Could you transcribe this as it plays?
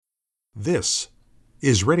This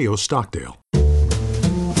is Radio Stockdale.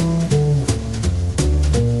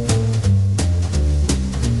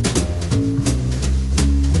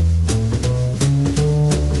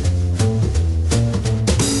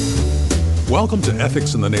 Welcome to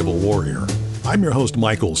Ethics in the Naval Warrior. I'm your host,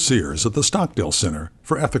 Michael Sears at the Stockdale Center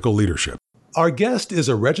for Ethical Leadership. Our guest is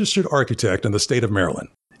a registered architect in the state of Maryland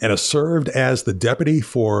and has served as the Deputy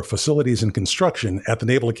for Facilities and Construction at the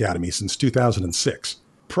Naval Academy since 2006.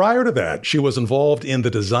 Prior to that, she was involved in the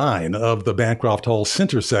design of the Bancroft Hall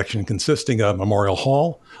Center section consisting of Memorial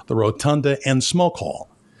Hall, the Rotunda and Smoke Hall.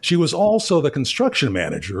 She was also the construction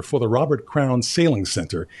manager for the Robert Crown Sailing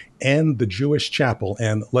Center and the Jewish Chapel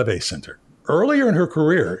and Levy Center. Earlier in her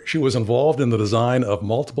career, she was involved in the design of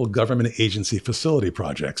multiple government agency facility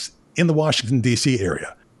projects in the Washington, D.C.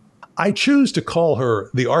 area. I choose to call her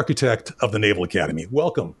the architect of the Naval Academy.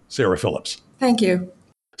 Welcome, Sara Phillips. Thank you.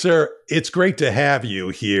 Sara, it's great to have you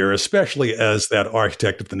here, especially as that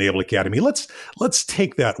architect of the Naval Academy. Let's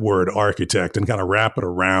take that word architect and kind of wrap it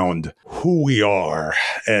around who we are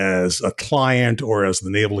as a client or as the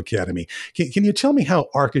Naval Academy. Can you tell me how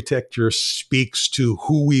architecture speaks to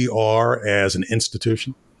who we are as an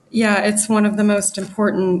institution? Yeah, it's one of the most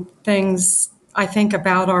important things I think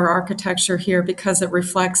about our architecture here because it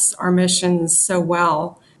reflects our missions so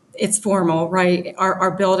well. It's formal, right? Our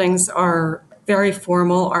buildings are very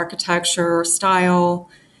formal architecture style.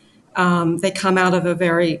 They come out of a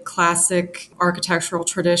very classic architectural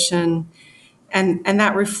tradition. And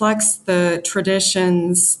that reflects the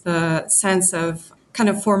traditions, the sense of kind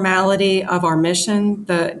of formality of our mission,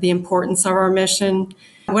 the importance of our mission.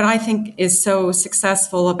 What I think is so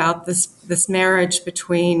successful about this marriage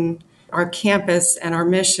between our campus and our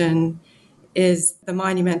mission is the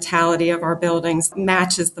monumentality of our buildings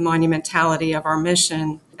matches the monumentality of our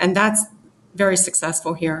mission. And that's very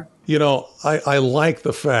successful here. You know, I like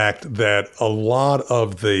the fact that a lot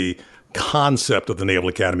of the concept of the Naval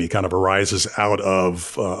Academy kind of arises out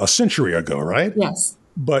of a century ago, right? Yes.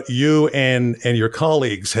 But you and your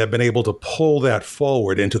colleagues have been able to pull that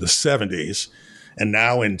forward into the 70s and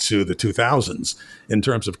now into the 2000s in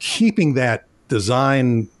terms of keeping that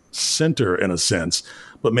design center in a sense,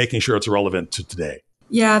 but making sure it's relevant to today.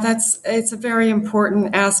 Yeah, it's a very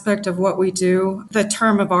important aspect of what we do. The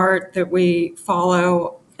term of art that we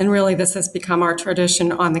follow, and really this has become our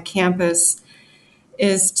tradition on the campus,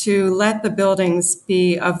 is to let the buildings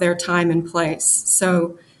be of their time and place.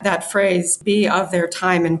 So that phrase, be of their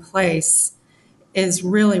time and place, is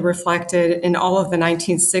really reflected in all of the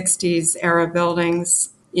 1960s era buildings,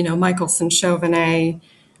 Michelson Chauvenet,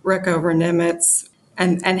 Rickover Nimitz,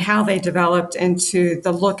 and how they developed into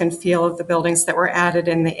the look and feel of the buildings that were added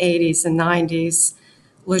in the 80s and 90s.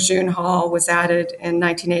 Lejeune Hall was added in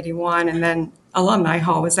 1981, and then Alumni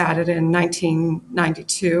Hall was added in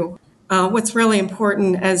 1992. What's really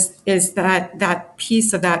important is that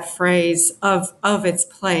piece of that phrase of its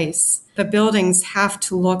place. The buildings have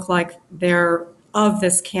to look like they're of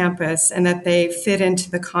this campus and that they fit into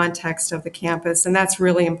the context of the campus, and that's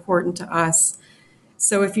really important to us.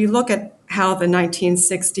 So if you look at how the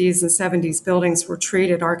 1960s and 70s buildings were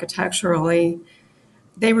treated architecturally,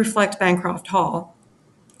 they reflect Bancroft Hall.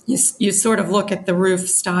 You sort of look at the roof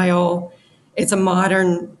style. It's a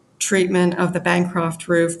modern treatment of the Bancroft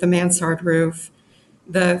roof, the mansard roof,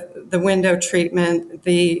 the window treatment,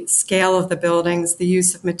 the scale of the buildings, the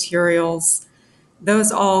use of materials.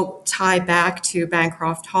 Those all tie back to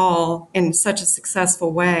Bancroft Hall in such a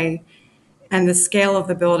successful way. And the scale of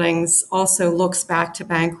the buildings also looks back to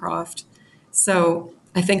Bancroft. So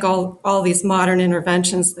I think all these modern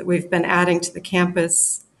interventions that we've been adding to the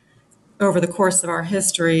campus over the course of our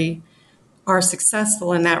history are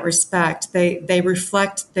successful in that respect. They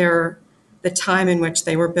reflect the time in which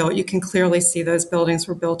they were built. You can clearly see those buildings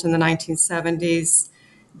were built in the 1970s.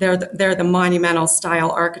 They're the monumental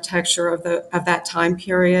style architecture of that time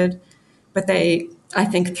period. But I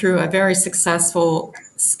think through a very successful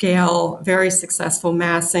scale, very successful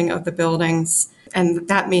massing of the buildings, and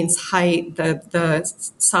that means height, the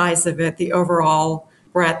size of it, the overall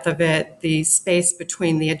breadth of it, the space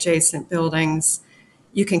between the adjacent buildings.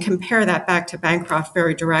 You can compare that back to Bancroft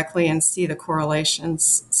very directly and see the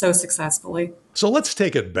correlations so successfully. So let's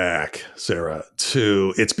take it back, Sara,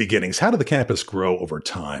 to its beginnings. How did the campus grow over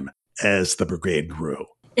time as the brigade grew?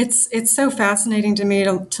 It's so fascinating to me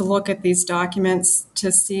to look at these documents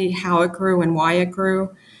to see how it grew and why it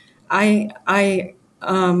grew. I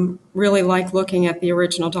really like looking at the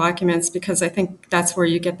original documents because I think that's where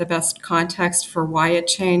you get the best context for why it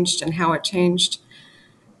changed and how it changed.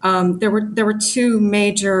 There were two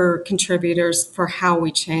major contributors for how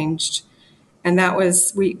we changed. And that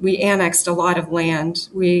was, we annexed a lot of land.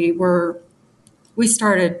 We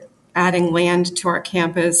started adding land to our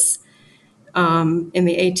campus in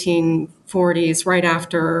the 1840s, right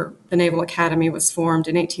after the Naval Academy was formed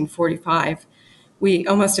in 1845. We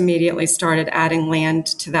almost immediately started adding land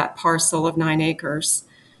to that parcel of 9 acres.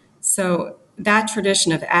 So that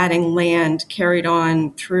tradition of adding land carried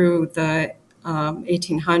on through the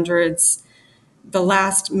 1800s. The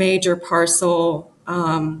last major parcel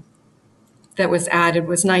that was added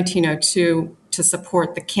was 1902 to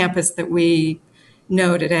support the campus that we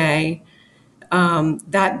know today.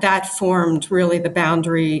 That formed really the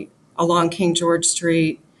boundary along King George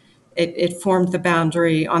Street. It formed the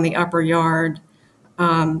boundary on the upper yard.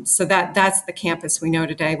 So that's the campus we know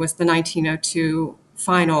today, was the 1902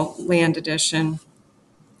 final land addition.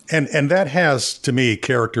 And that has, to me,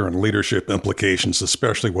 character and leadership implications,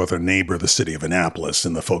 especially with our neighbor, the city of Annapolis,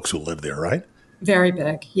 and the folks who live there, right? Very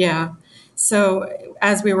big, yeah. So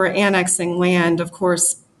as we were annexing land, of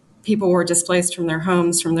course, people were displaced from their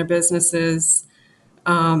homes, from their businesses.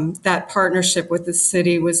 That partnership with the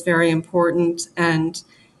city was very important. And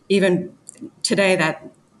even today, that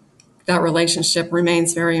relationship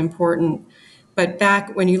remains very important. But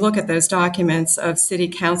back when you look at those documents of city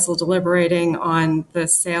council deliberating on the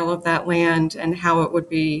sale of that land and how it would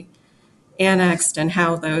be annexed and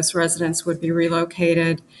how those residents would be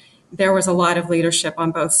relocated, there was a lot of leadership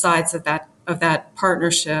on both sides of that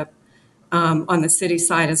partnership, on the city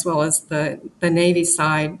side as well as the Navy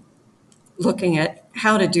side, looking at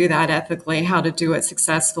how to do that ethically, how to do it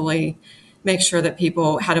successfully, make sure that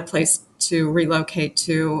people had a place to relocate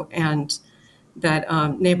to, and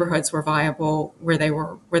that neighborhoods were viable where they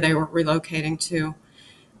were relocating to.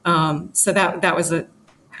 So that was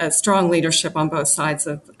a strong leadership on both sides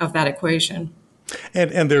of that equation.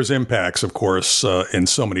 And there's impacts, of course, in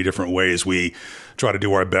so many different ways. We try to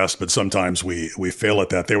do our best, but sometimes we fail at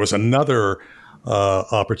that. There was another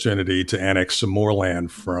opportunity to annex some more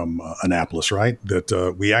land from Annapolis, right,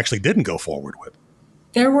 that we actually didn't go forward with.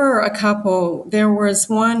 There were a couple. There was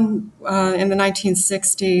one in the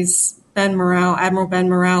 1960s. Admiral Ben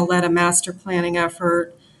Morrell led a master planning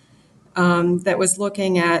effort that was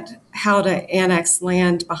looking at how to annex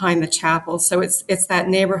land behind the chapel. So it's that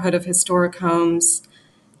neighborhood of historic homes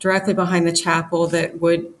directly behind the chapel that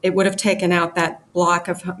would have taken out that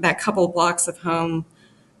couple blocks of home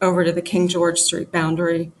over to the King George Street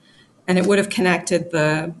boundary, and it would have connected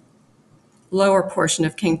the lower portion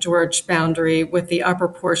of King George boundary with the upper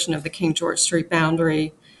portion of the King George Street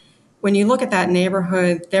boundary. When you look at that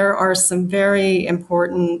neighborhood, there are some very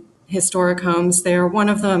important historic homes there. One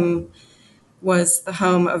of them was the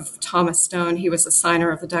home of Thomas Stone. He was a signer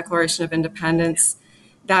of the Declaration of Independence.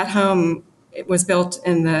 That home, it was built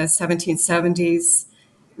in the 1770s,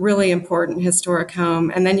 really important historic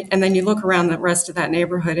home. And then you look around the rest of that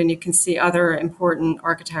neighborhood and you can see other important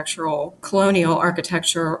colonial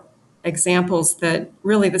architecture examples that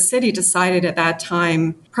really the city decided at that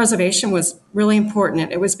time preservation was really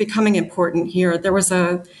important. It was becoming important here. There was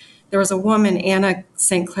a woman, Anna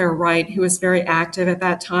St. Clair Wright, who was very active at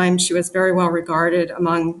that time. She was very well regarded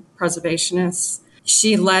among preservationists.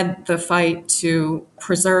 She led the fight to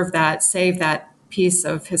preserve that, save that piece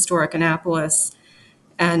of historic Annapolis.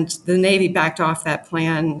 And the Navy backed off that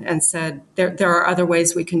plan and said, there are other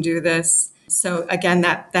ways we can do this. So again,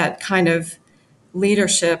 that kind of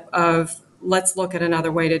leadership of let's look at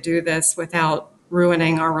another way to do this without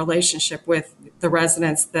ruining our relationship with the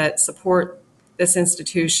residents that support this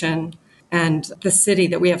institution and the city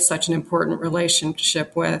that we have such an important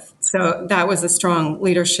relationship with. So that was a strong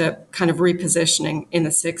leadership kind of repositioning in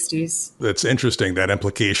the 60s. It's interesting. That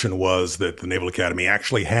implication was that the Naval Academy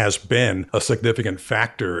actually has been a significant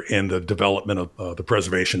factor in the development of the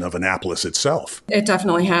preservation of Annapolis itself. It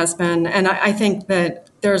definitely has been. And I think that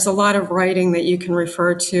there's a lot of writing that you can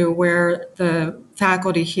refer to where the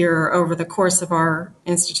faculty here over the course of our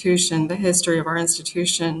institution, the history of our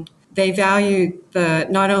institution, they valued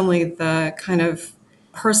not only the kind of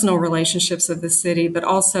personal relationships of the city, but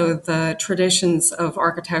also the traditions of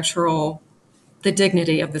the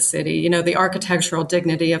dignity of the city, the architectural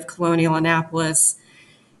dignity of colonial Annapolis,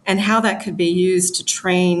 and how that could be used to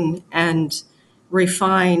train and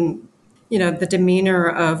refine, the demeanor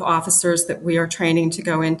of officers that we are training to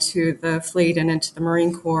go into the fleet and into the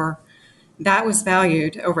Marine Corps. That was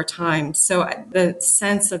valued over time. So the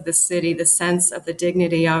sense of the city, the sense of the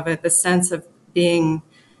dignity of it, the sense of being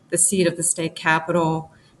the seat of the state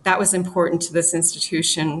capital, that was important to this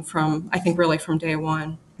institution really from day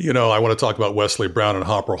one. I want to talk about Wesley Brown and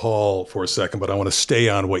Hopper Hall for a second, but I want to stay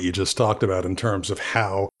on what you just talked about in terms of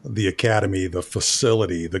how the academy, the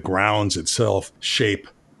facility, the grounds itself shape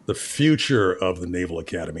the future of the Naval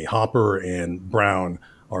Academy. Hopper and Brown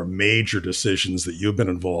are major decisions that you've been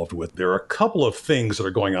involved with. There are a couple of things that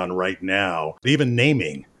are going on right now. Even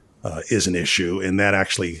naming is an issue, and that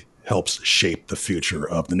actually helps shape the future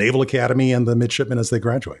of the Naval Academy and the midshipmen as they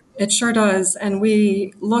graduate. It sure does. And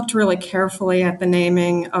we looked really carefully at the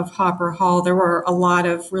naming of Hopper Hall. There were a lot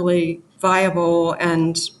of really viable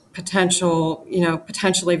and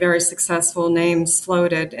potentially very successful names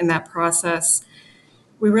floated in that process.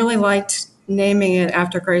 We really liked naming it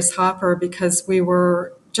after Grace Hopper because we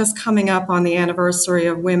were just coming up on the anniversary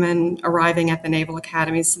of women arriving at the Naval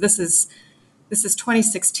Academy. So this is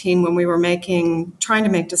 2016 when we were trying to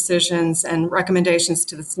make decisions and recommendations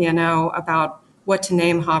to the CNO about what to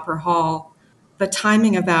name Hopper Hall. The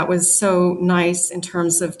timing of that was so nice in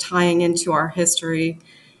terms of tying into our history.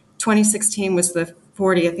 2016 was the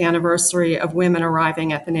 40th anniversary of women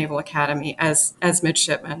arriving at the Naval Academy as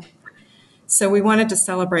midshipmen. So we wanted to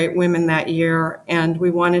celebrate women that year, and we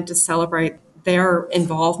wanted to celebrate their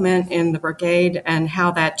involvement in the brigade and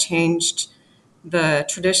how that changed the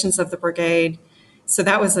traditions of the brigade. So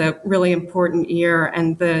that was a really important year,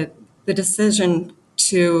 and the decision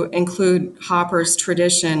to include Hopper's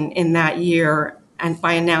tradition in that year and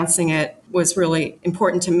by announcing it was really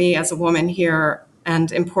important to me as a woman here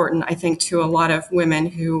and important, I think, to a lot of women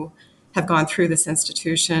who have gone through this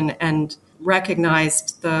institution and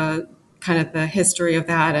recognized the kind of the history of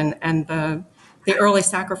that and the early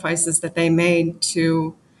sacrifices that they made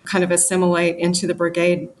to kind of assimilate into the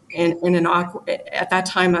brigade in an awkward, at that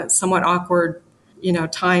time, a somewhat awkward,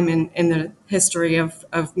 time in the history of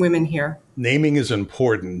women here. Naming is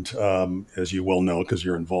important, as you well know, because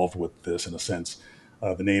you're involved with this in a sense,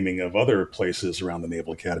 the naming of other places around the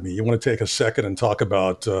Naval Academy. You want to take a second and talk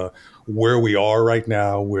about where we are right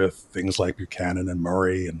now with things like Buchanan and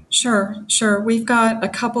Murray? Sure. We've got a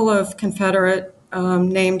couple of Confederate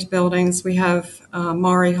named buildings. We have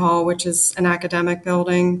Maury Hall, which is an academic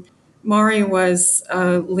building. Maury was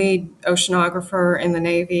a lead oceanographer in the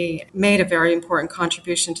Navy, made a very important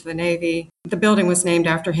contribution to the Navy. The building was named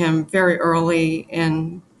after him very early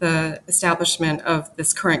in the establishment of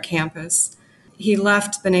this current campus. He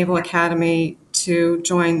left the Naval Academy to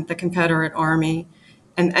join the Confederate Army,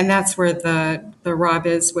 and that's where the rub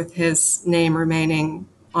is with his name remaining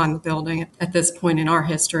on the building at this point in our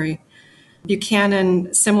history.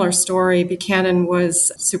 Buchanan, similar story. Buchanan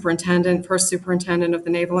was first superintendent of the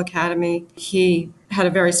Naval Academy. He had a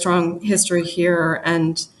very strong history here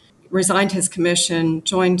and resigned his commission,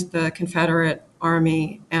 joined the Confederate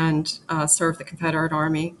Army, and served the Confederate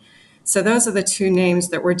Army. So those are the two names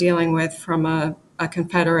that we're dealing with from a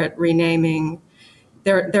Confederate renaming.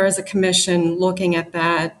 There is a commission looking at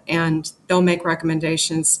that, and they'll make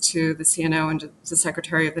recommendations to the CNO and to the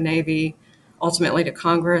Secretary of the Navy, ultimately to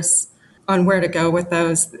Congress, on where to go with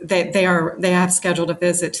those. They have scheduled a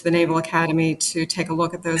visit to the Naval Academy to take a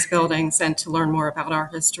look at those buildings and to learn more about our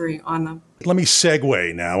history on them. Let me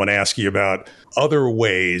segue now and ask you about other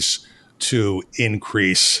ways to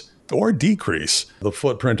increase or decrease the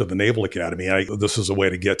footprint of the Naval Academy. This is a way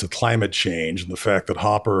to get to climate change and the fact that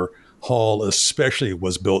Hopper Hall especially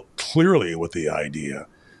was built clearly with the idea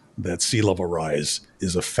that sea level rise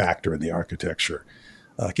is a factor in the architecture.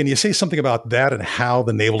 Can you say something about that and how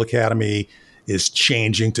the Naval Academy is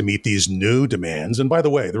changing to meet these new demands? And by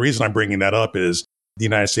the way, the reason I'm bringing that up is the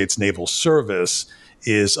United States Naval Service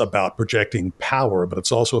is about projecting power, but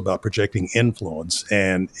it's also about projecting influence.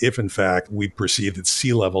 And if, in fact, we perceive that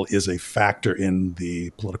sea level is a factor in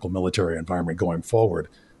the political military environment going forward,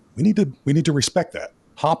 we need to respect that.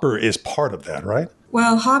 Hopper is part of that, right?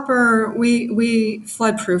 Well, Hopper, we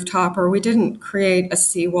flood-proofed Hopper. We didn't create a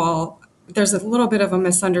seawall. There's a little bit of a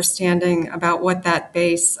misunderstanding about what that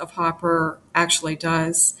base of Hopper actually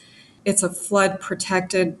does. It's a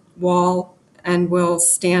flood-protected wall and will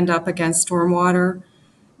stand up against stormwater,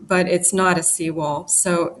 but it's not a seawall.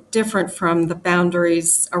 So different from the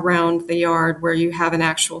boundaries around the yard where you have an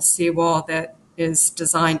actual seawall that is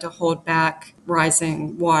designed to hold back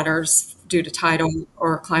rising waters due to tidal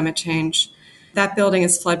or climate change. That building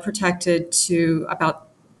is flood protected to about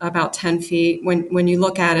 10 feet. When you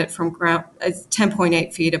look at it from ground, it's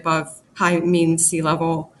 10.8 feet above high mean sea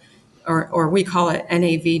level, or we call it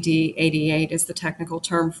NAVD 88 is the technical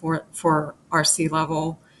term for our sea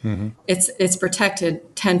level. Mm-hmm. It's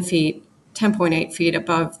protected 10.8 feet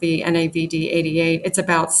above the NAVD 88. It's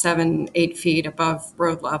about 7-8 feet above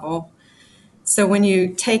road level. So when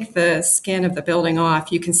you take the skin of the building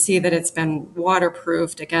off, you can see that it's been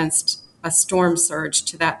waterproofed against a storm surge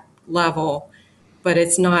to that level, but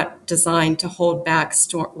it's not designed to hold back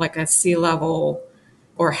like a sea level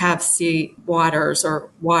or have sea waters or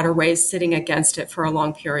waterways sitting against it for a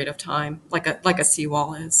long period of time, like a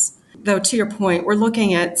seawall is. Though, to your point, we're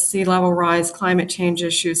looking at sea level rise, climate change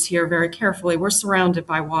issues here very carefully. We're surrounded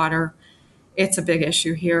by water. It's a big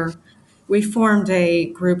issue here. We formed a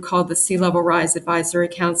group called the Sea Level Rise Advisory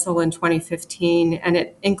Council in 2015, and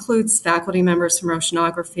it includes faculty members from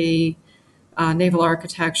oceanography, naval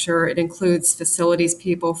architecture. It includes facilities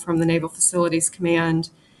people from the Naval Facilities Command.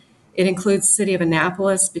 It includes City of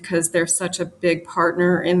Annapolis because they're such a big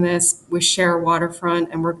partner in this. We share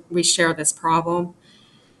waterfront and we share this problem.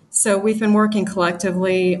 So we've been working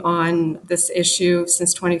collectively on this issue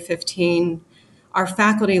since 2015. Our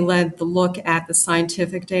faculty led the look at the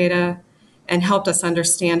scientific data and helped us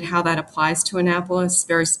understand how that applies to Annapolis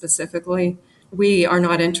very specifically. We are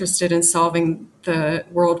not interested in solving the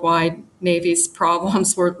worldwide Navy's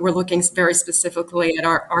problems. We're looking very specifically at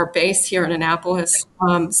our base here in Annapolis.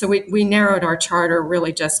 So we narrowed our charter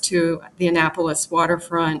really just to the Annapolis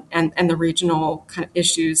waterfront and the regional kind of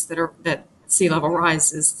issues that sea level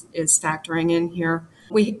rise is factoring in here.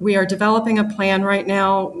 We are developing a plan right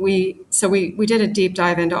now. We did a deep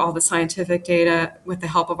dive into all the scientific data with the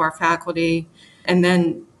help of our faculty, and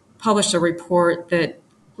then published a report that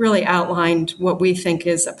really outlined what we think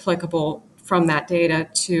is applicable from that data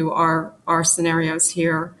to our scenarios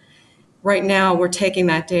here. Right now, we're taking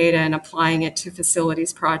that data and applying it to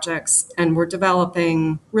facilities projects, and we're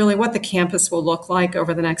developing really what the campus will look like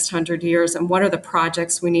over the next 100 years and what are the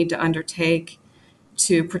projects we need to undertake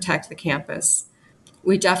to protect the campus.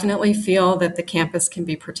 We definitely feel that the campus can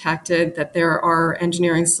be protected, that there are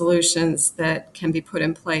engineering solutions that can be put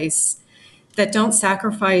in place that don't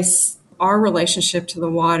sacrifice our relationship to the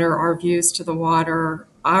water, our views to the water,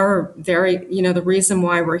 the reason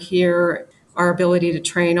why we're here, our ability to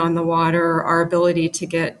train on the water, our ability to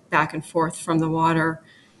get back and forth from the water.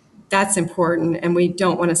 That's important, and we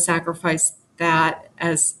don't want to sacrifice that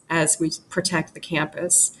as we protect the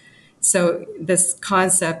campus. So this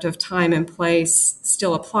concept of time and place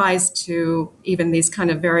still applies to even these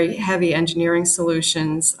kind of very heavy engineering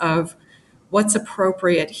solutions of what's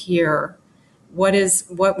appropriate here,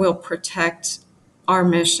 what will protect our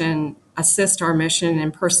mission, assist our mission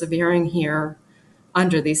in persevering here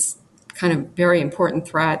under these kind of very important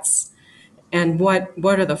threats, and what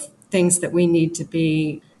are the things that we need to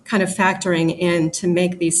be kind of factoring in to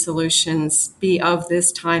make these solutions be of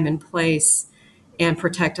this time and place and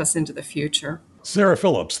protect us into the future. Sara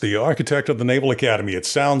Phillips, the architect of the Naval Academy, it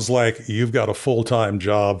sounds like you've got a full-time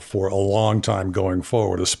job for a long time going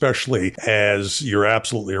forward, especially as you're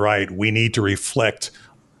absolutely right. We need to reflect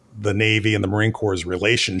the Navy and the Marine Corps'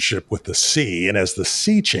 relationship with the sea. And as the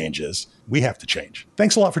sea changes, we have to change.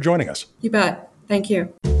 Thanks a lot for joining us. You bet. Thank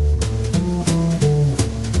you.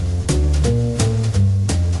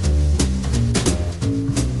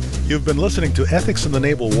 You've been listening to Ethics in the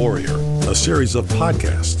Naval Warrior, a series of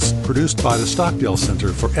podcasts produced by the Stockdale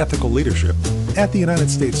Center for Ethical Leadership at the United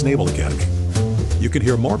States Naval Academy. You can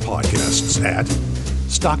hear more podcasts at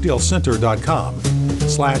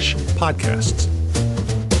stockdalecenter.com/podcasts.